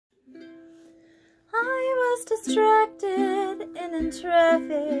I was distracted and in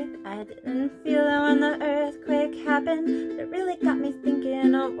traffic. I didn't feel it when the earthquake happened. It really got me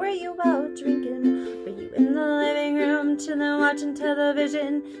thinking, oh, were you out drinking? Were you in the living room chilling, watching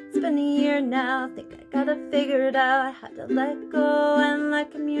television? It's been a year now, think I gotta figure it out. I had to let go and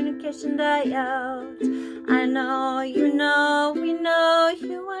let communication die out. I know, you know, we know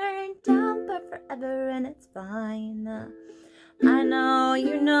you weren't down for forever and it's fine. I know,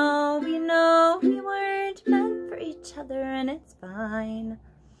 you know, we know we weren't meant for each other and it's fine.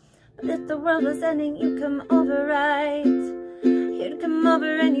 But if the world was ending, you'd come over, right? You'd come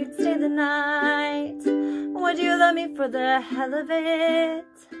over and you'd stay the night. Would you love me for the hell of it?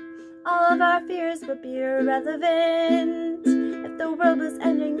 All of our fears would be irrelevant. If the world was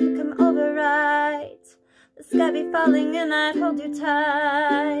ending, you'd come over, right? The sky be falling and I'd hold you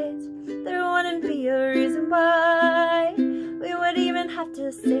tight. There wouldn't be a reason why we would even have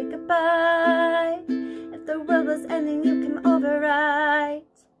to say goodbye. If the world was ending, you'd come over, right?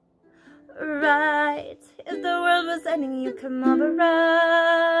 Right. If the world was ending, you'd come over,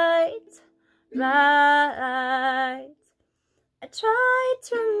 right? Right. I tried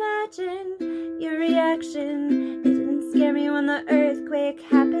to imagine your reaction. It didn't scare me when the earthquake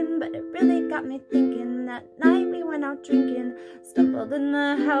happened, but it really got me thinking. That night we went out drinking, stumbled in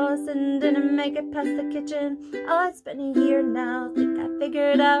the house and didn't make it past the kitchen. Oh, it's been a year now, think I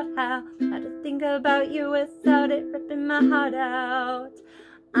figured out how to think about you without it ripping my heart out.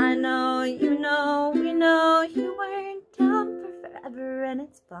 I know, you know, we know you weren't down for forever and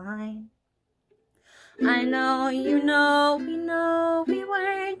it's fine. I know, you know, we know we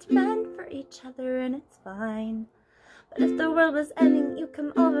weren't meant for each other and it's fine. But if the world was ending, you'd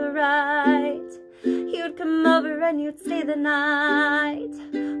come over, right? You'd come over and you'd stay the night.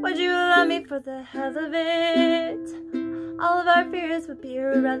 Would you love me for the hell of it? All of our fears would be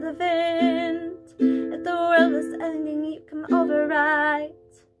irrelevant. If the world was ending, you'd come over, right?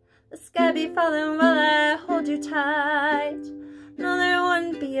 The sky be falling while I hold you tight. No, there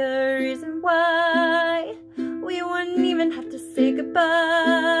wouldn't be a reason why we wouldn't even have to say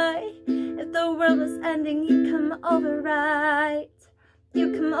goodbye. If the world was ending, you'd come over, right?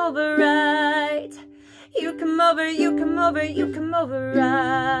 You come over, right? You come over, you come over, you come over,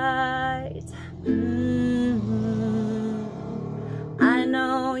 right? I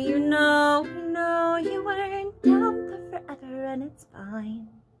know, you know, we know you weren't down for forever and it's fine.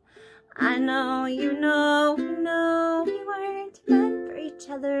 I know, you know, we know we weren't meant for each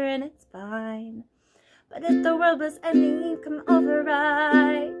other and it's fine. But if the world was ending, you'd come over,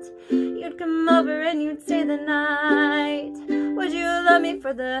 right? You'd come over and you'd stay the night. Would you love me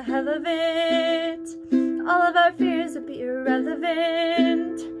for the hell of it? All of our fears would be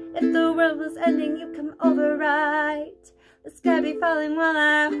irrelevant. If the world was ending, you'd come over, right? The sky be falling while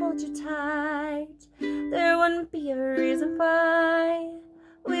I hold you tight. There wouldn't be a reason why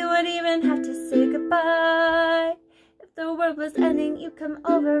we would even have to say goodbye. If the world was ending, you come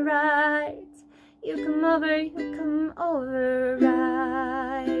over, right? You come over, right?